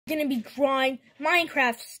going to be drawing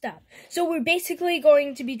Minecraft stuff. So we're basically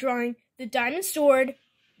going to be drawing the diamond sword,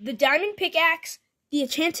 the diamond pickaxe, the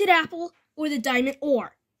enchanted apple, or the diamond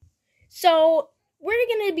ore. So I'm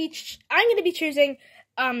going to be choosing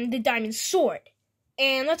the diamond sword.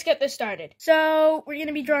 And let's get this started. So we're going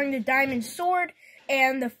to be drawing the diamond sword,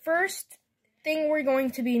 and the first thing we're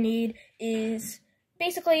going to need is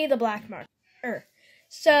basically the black marker.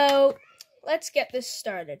 So let's get this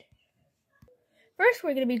started. First,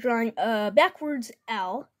 we're going to be drawing a backwards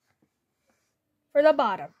L for the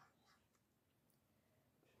bottom.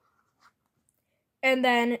 And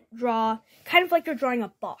then draw, kind of like you're drawing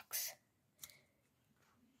a box.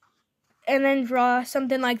 And then draw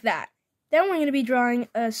something like that. Then we're going to be drawing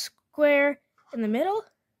a square in the middle.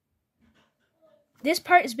 This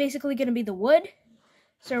part is basically going to be the wood.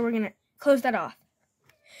 So we're going to close that off.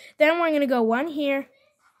 Then we're going to go one here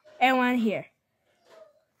and one here.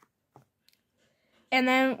 And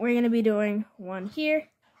then we're going to be doing one here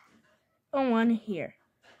and one here.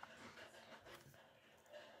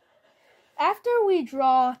 After we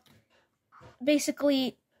draw,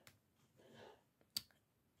 basically,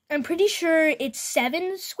 I'm pretty sure it's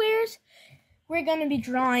 7 squares. We're going to be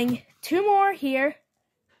drawing 2 more here.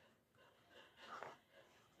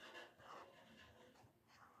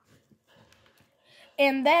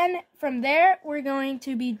 And then from there, we're going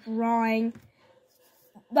to be drawing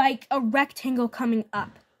like a rectangle coming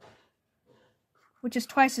up, which is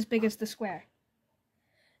twice as big as the square.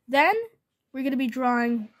 Then we're going to be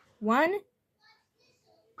drawing 1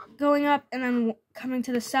 going up and then coming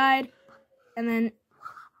to the side, and then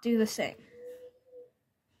do the same.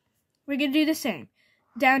 We're going to do the same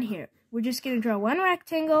down here. We're just going to draw 1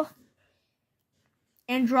 rectangle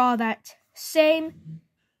and draw that same,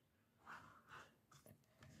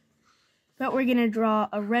 but we're going to draw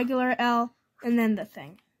a regular L and then the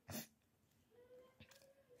thing.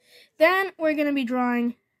 Then we're going to be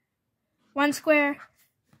drawing 1 square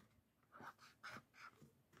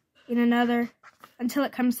in another until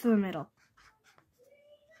it comes to the middle.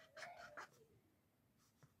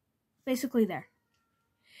 Basically there.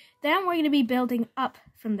 Then we're going to be building up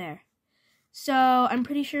from there. So I'm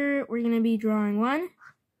pretty sure we're going to be drawing 1,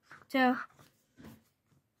 2,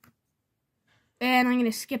 and I'm going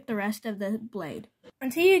to skip the rest of the blade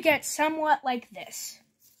until you get somewhat like this.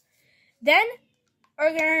 Then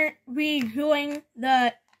we're going to be doing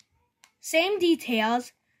the same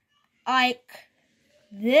details like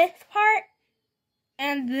this part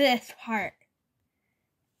and this part.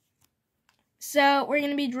 So we're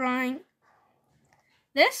going to be drawing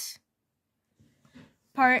this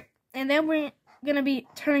part, and then we're going to be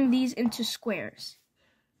turning these into squares.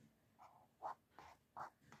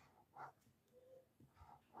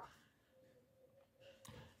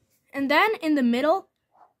 And then in the middle,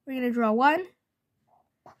 we're going to draw 1,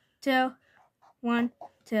 2, 1,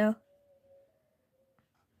 2,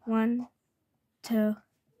 1, 2,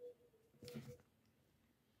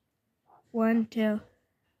 1, 2,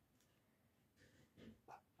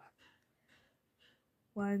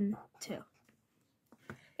 1, 2.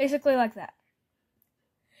 Basically like that.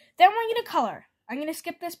 Then we're going to color. I'm going to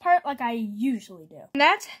skip this part like I usually do. And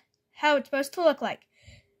that's how it's supposed to look like.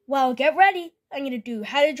 Well, get ready. I'm going to do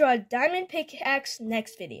how to draw a diamond pickaxe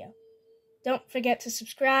next video. Don't forget to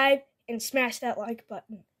subscribe and smash that like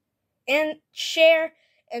button. And share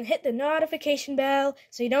and hit the notification bell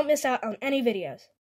so you don't miss out on any videos.